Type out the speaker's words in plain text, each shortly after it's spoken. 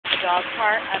dog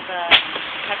park at the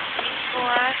pet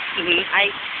store.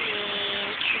 Ice cream,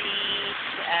 treats,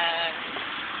 and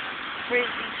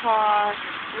frisbee toss,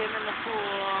 swim in the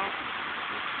pool.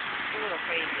 It's a little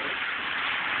crazy.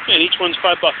 Yeah, and each one's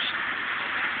 $5. We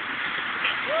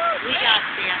got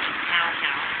Sam's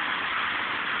townhouse.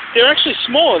 They're actually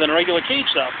smaller than a regular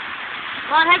cage, though.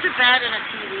 Well, it has a bed and a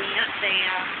TV, not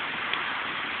Sam.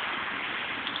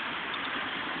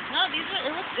 No,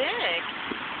 it was big.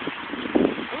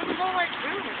 It was a whole like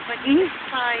room. It was like 6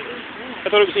 by 8 rooms. I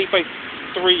thought it was 8 by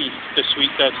 3, the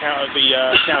suite, the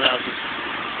townhouses.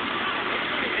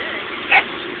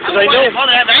 Because I know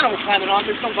they have animals climbing on,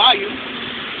 there's no value.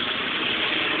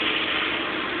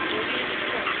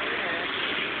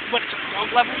 What, it's a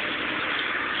ground level?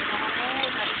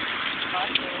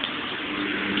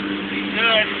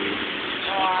 Good.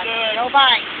 Good. No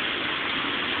bite.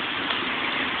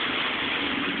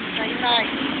 Say nice,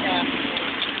 yeah.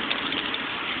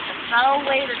 There's no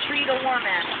way to treat a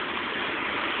woman.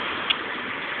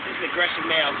 This is an aggressive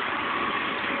male.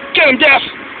 Get him, Daph!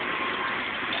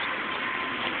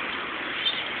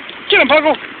 Get him,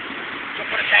 Puggle!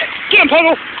 Get him,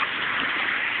 Puggle!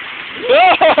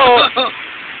 Oh!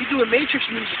 He's doing Matrix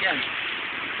moves again.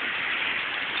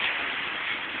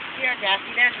 Here,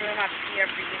 Daphne, there's room up here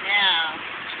for you now.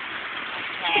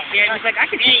 Okay. Yeah, he's like, I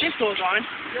can keep this clothes on.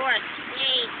 You're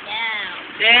safe now.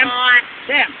 Sam?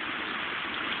 Sam.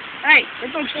 Hey, that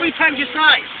dog's 3 times your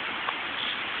size.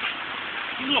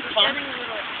 You little I'm punk. getting a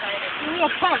little excited. You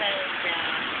little punk. Down.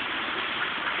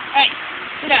 Hey,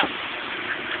 sit down.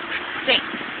 Sit.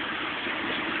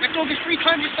 That dog is 3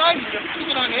 times your size. You're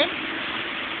picking on him.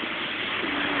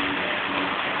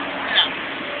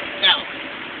 Now.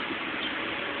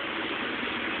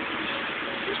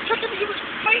 He was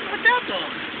fighting with that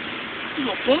dog. You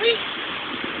little bully.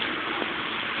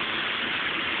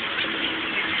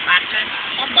 Boxer.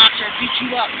 I'm boxer. I'll beat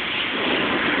you up.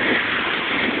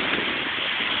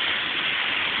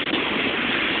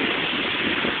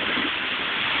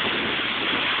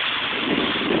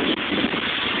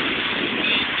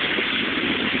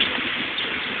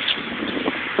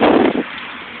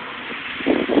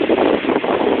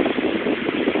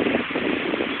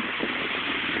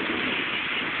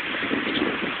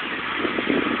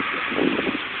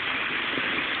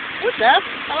 What's that? I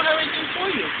don't have anything for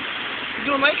you.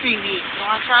 You're doing my green bean. You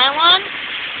want to try one?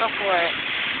 Go for it.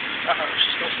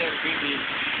 She's still saying green bean.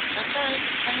 That's all right.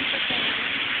 Finish your thing.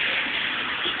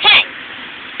 Hey!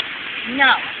 No.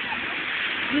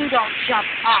 You don't jump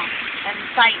up and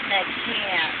fight next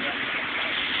hand.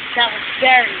 That was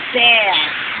very bad.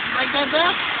 You like that, Beth?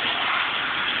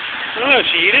 I don't know if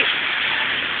she eat it.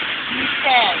 You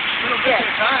said. A little bit at a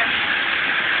time.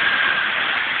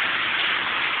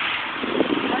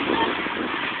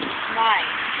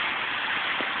 Nice.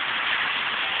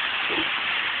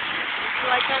 You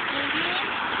like that green bean?